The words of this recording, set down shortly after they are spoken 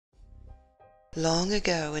Long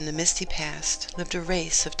ago in the misty past lived a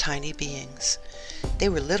race of tiny beings. They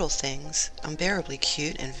were little things, unbearably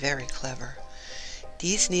cute and very clever.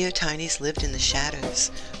 These neo-tinies lived in the shadows,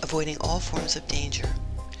 avoiding all forms of danger.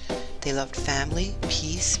 They loved family,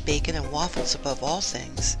 peace, bacon, and waffles above all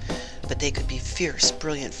things, but they could be fierce,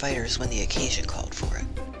 brilliant fighters when the occasion called for it.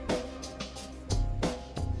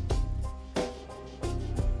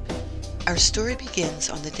 Our story begins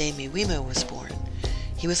on the day Miwimo was born.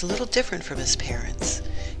 He was a little different from his parents.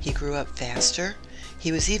 He grew up faster,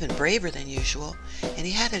 he was even braver than usual, and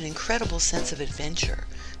he had an incredible sense of adventure,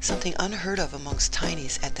 something unheard of amongst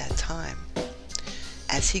tinies at that time.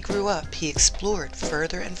 As he grew up, he explored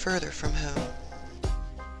further and further from home.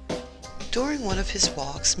 During one of his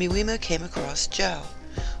walks, Miwimo came across Joe,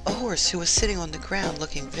 a horse who was sitting on the ground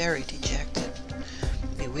looking very dejected.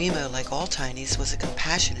 Miwimo, like all tinies, was a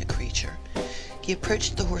compassionate creature. He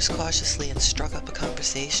approached the horse cautiously and struck up a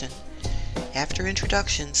conversation. After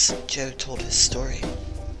introductions, Joe told his story.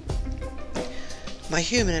 My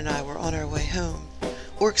human and I were on our way home.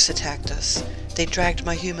 Orcs attacked us. They dragged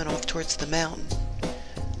my human off towards the mountain.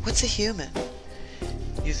 What's a human?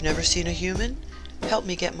 You've never seen a human? Help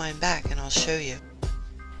me get mine back and I'll show you.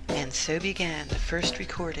 And so began the first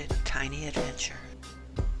recorded tiny adventure.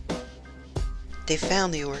 They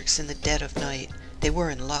found the orcs in the dead of night. They were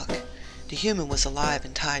in luck. The human was alive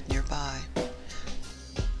and tied nearby.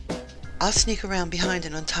 I'll sneak around behind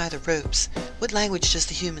and untie the ropes. What language does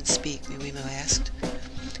the human speak? Miwimo asked.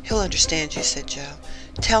 He'll understand you, said Joe.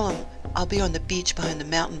 Tell him I'll be on the beach behind the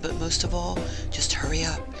mountain, but most of all, just hurry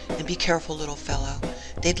up and be careful, little fellow.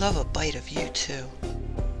 They'd love a bite of you, too.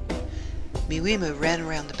 Miwimo ran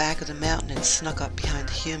around the back of the mountain and snuck up behind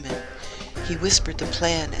the human. He whispered the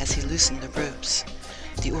plan as he loosened the ropes.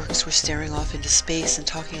 The orcs were staring off into space and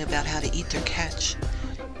talking about how to eat their catch.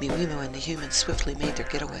 Miwimo and the human swiftly made their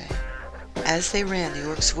getaway. As they ran, the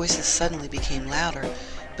orcs' voices suddenly became louder,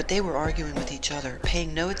 but they were arguing with each other,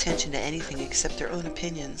 paying no attention to anything except their own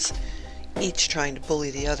opinions, each trying to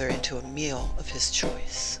bully the other into a meal of his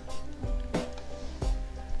choice.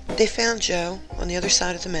 They found Joe on the other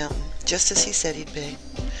side of the mountain, just as he said he'd be.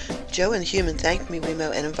 Joe and the human thanked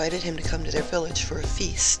Miwimo and invited him to come to their village for a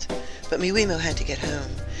feast. But Miwimo had to get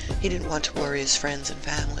home. He didn't want to worry his friends and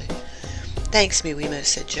family. Thanks, Miwimo,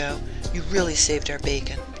 said Joe. You really saved our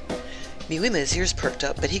bacon. Miwimo's ears perked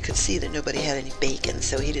up, but he could see that nobody had any bacon,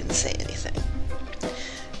 so he didn't say anything.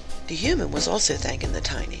 The human was also thanking the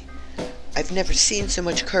tiny. I've never seen so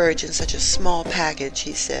much courage in such a small package,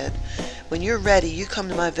 he said. When you're ready, you come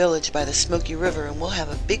to my village by the Smoky River and we'll have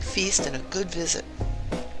a big feast and a good visit.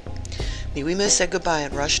 Miwimo said goodbye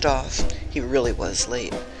and rushed off. He really was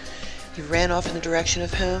late. He ran off in the direction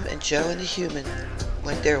of home, and Joe and the human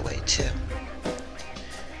went their way too.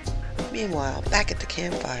 Meanwhile, back at the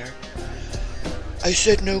campfire, I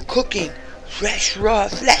said no cooking. Fresh, raw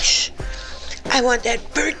flesh. I want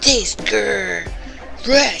that bird taste, grrr.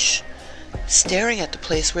 Fresh. Staring at the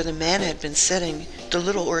place where the man had been sitting, the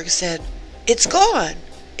little orc said, It's gone.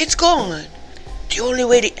 It's gone. The only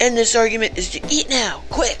way to end this argument is to eat now.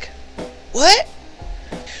 Quick. What?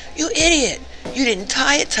 You idiot. You didn't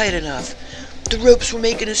tie it tight enough. The ropes were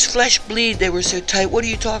making his flesh bleed. They were so tight. What are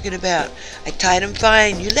you talking about? I tied him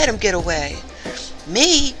fine. You let him get away.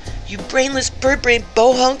 Me? You brainless bird-brained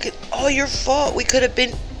bohunk. It's all your fault. We could have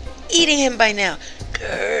been eating him by now.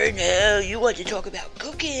 Grr, no. You want to talk about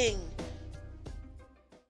cooking.